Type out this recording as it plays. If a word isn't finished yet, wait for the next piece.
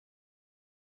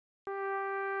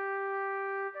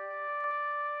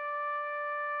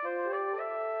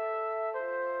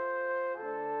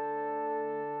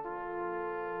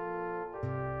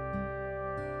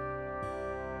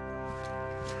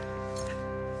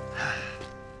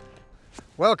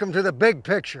Welcome to the big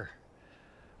picture,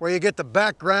 where you get the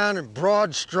background and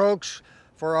broad strokes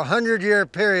for a 100-year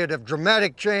period of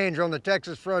dramatic change on the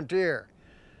Texas frontier.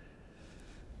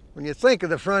 When you think of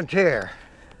the frontier,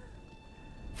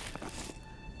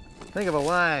 think of a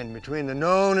line between the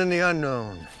known and the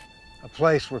unknown, a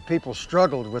place where people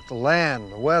struggled with the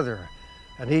land, the weather,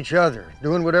 and each other,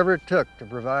 doing whatever it took to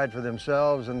provide for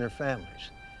themselves and their families.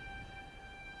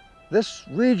 This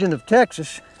region of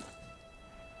Texas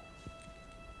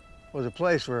was a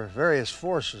place where various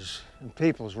forces and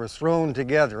peoples were thrown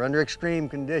together under extreme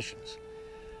conditions.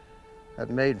 That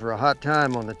made for a hot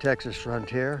time on the Texas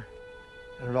frontier,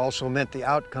 and it also meant the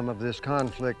outcome of this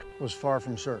conflict was far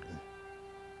from certain.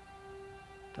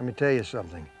 Let me tell you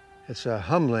something. It's a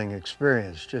humbling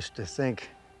experience just to think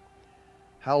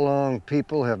how long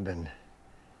people have been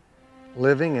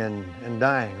living and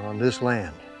dying on this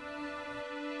land.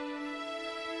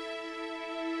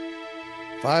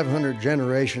 500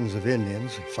 generations of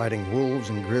Indians fighting wolves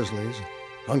and grizzlies,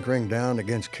 hunkering down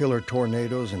against killer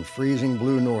tornadoes and freezing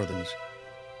blue northerns,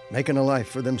 making a life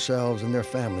for themselves and their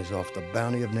families off the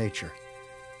bounty of nature.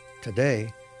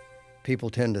 Today,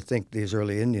 people tend to think these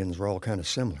early Indians were all kind of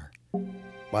similar.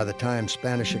 By the time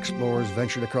Spanish explorers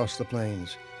ventured across the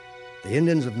plains, the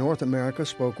Indians of North America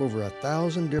spoke over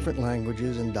 1,000 different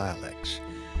languages and dialects.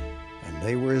 And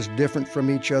they were as different from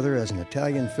each other as an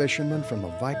Italian fisherman from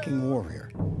a Viking warrior.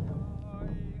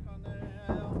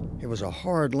 It was a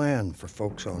hard land for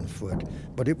folks on foot,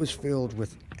 but it was filled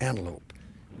with antelope,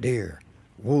 deer,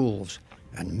 wolves,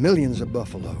 and millions of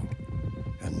buffalo.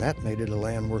 And that made it a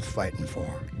land worth fighting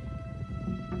for.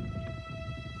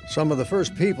 Some of the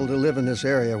first people to live in this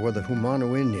area were the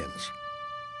Jumano Indians.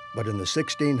 But in the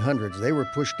 1600s, they were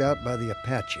pushed out by the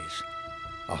Apaches.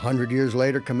 100 years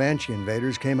later, Comanche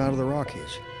invaders came out of the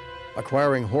Rockies.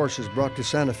 Acquiring horses brought to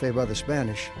Santa Fe by the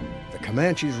Spanish, the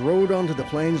Comanches rode onto the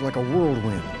plains like a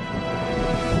whirlwind.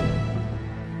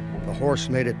 The horse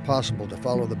made it possible to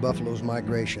follow the buffalo's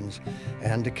migrations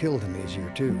and to kill them easier,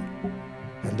 too.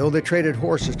 And though they traded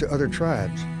horses to other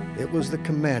tribes, it was the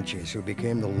Comanches who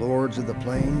became the lords of the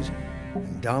plains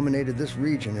and dominated this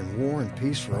region in war and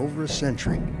peace for over a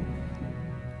century.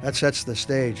 That sets the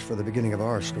stage for the beginning of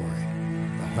our story.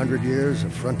 100 years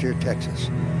of frontier Texas.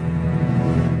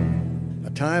 A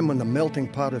time when the melting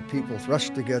pot of people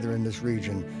thrust together in this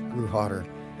region grew hotter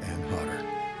and hotter.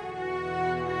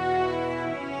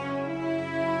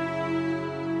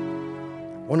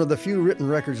 One of the few written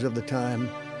records of the time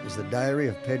is the diary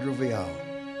of Pedro Vial,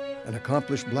 an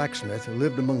accomplished blacksmith who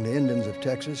lived among the Indians of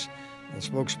Texas and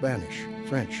spoke Spanish,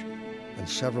 French, and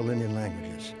several Indian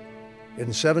languages. In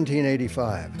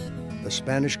 1785, the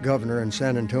Spanish governor in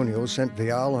San Antonio sent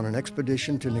Vial on an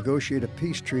expedition to negotiate a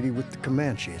peace treaty with the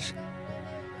Comanches.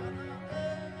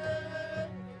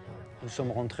 Nous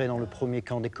sommes rentrés dans le premier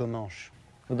camp des Comanches.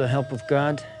 With the help of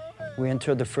God, we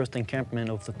entered the first encampment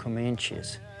of the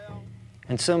Comanches.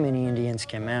 And so many Indians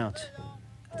came out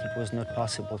that it was not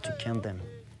possible to count them.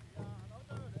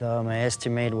 Though my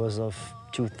estimate was of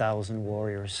 2,000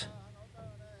 warriors.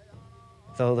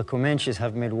 Though the Comanches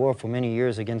have made war for many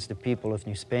years against the people of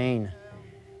New Spain,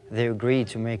 they agreed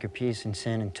to make a peace in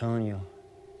San Antonio.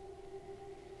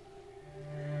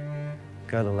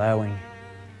 God allowing,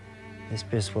 this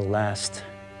peace will last.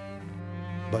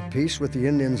 But peace with the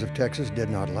Indians of Texas did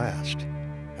not last.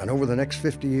 And over the next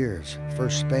 50 years,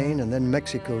 first Spain and then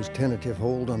Mexico's tentative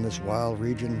hold on this wild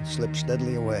region slipped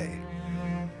steadily away.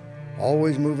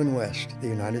 Always moving west, the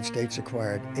United States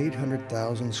acquired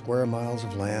 800,000 square miles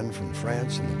of land from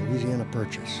France and the Louisiana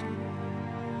Purchase.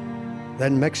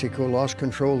 Then Mexico lost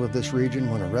control of this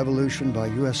region when a revolution by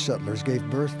U.S. settlers gave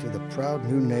birth to the proud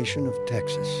new nation of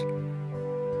Texas.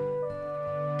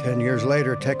 10 years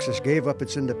later, Texas gave up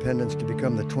its independence to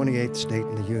become the 28th state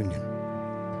in the Union.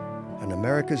 And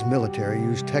America's military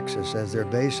used Texas as their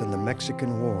base in the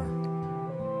Mexican War.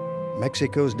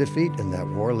 Mexico's defeat in that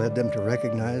war led them to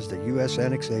recognize the U.S.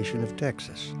 annexation of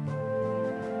Texas.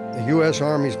 The U.S.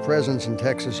 Army's presence in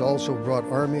Texas also brought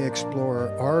Army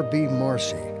explorer R.B.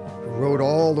 Marcy, who rode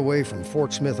all the way from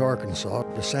Fort Smith, Arkansas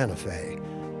to Santa Fe,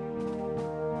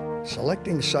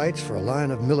 selecting sites for a line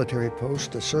of military posts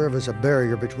to serve as a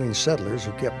barrier between settlers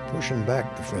who kept pushing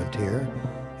back the frontier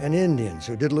and Indians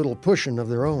who did a little pushing of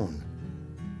their own.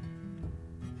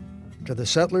 To the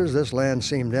settlers, this land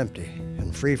seemed empty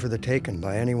and free for the taking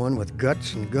by anyone with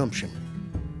guts and gumption.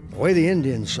 The way the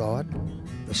Indians saw it,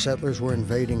 the settlers were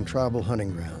invading tribal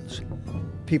hunting grounds.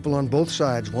 People on both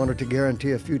sides wanted to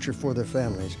guarantee a future for their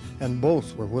families, and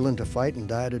both were willing to fight and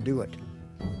die to do it.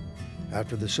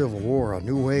 After the Civil War, a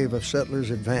new wave of settlers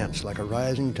advanced like a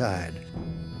rising tide.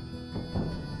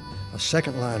 A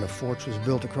second line of forts was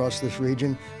built across this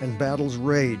region, and battles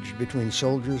raged between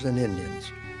soldiers and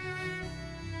Indians.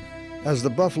 As the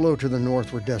buffalo to the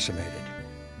north were decimated,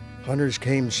 hunters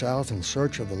came south in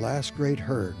search of the last great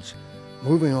herds,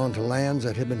 moving on to lands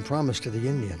that had been promised to the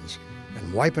Indians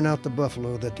and wiping out the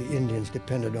buffalo that the Indians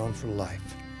depended on for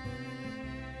life.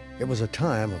 It was a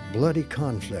time of bloody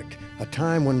conflict, a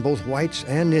time when both whites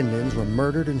and Indians were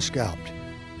murdered and scalped.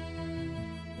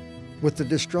 With the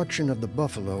destruction of the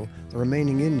buffalo, the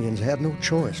remaining Indians had no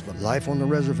choice but life on the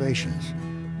reservations.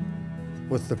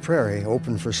 With the prairie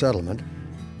open for settlement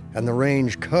and the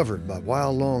range covered by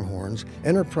wild longhorns,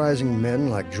 enterprising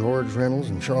men like George Reynolds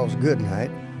and Charles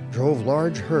Goodnight drove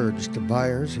large herds to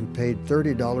buyers who paid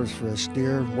 $30 for a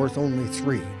steer worth only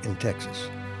 $3 in Texas.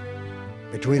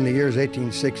 Between the years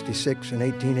 1866 and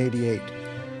 1888,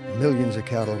 millions of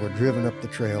cattle were driven up the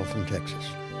trail from Texas.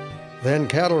 Then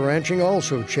cattle ranching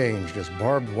also changed as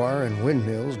barbed wire and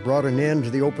windmills brought an end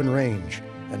to the open range,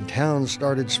 and towns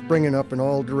started springing up in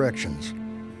all directions.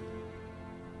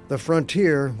 The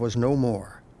frontier was no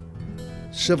more.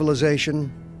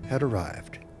 Civilization had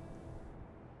arrived.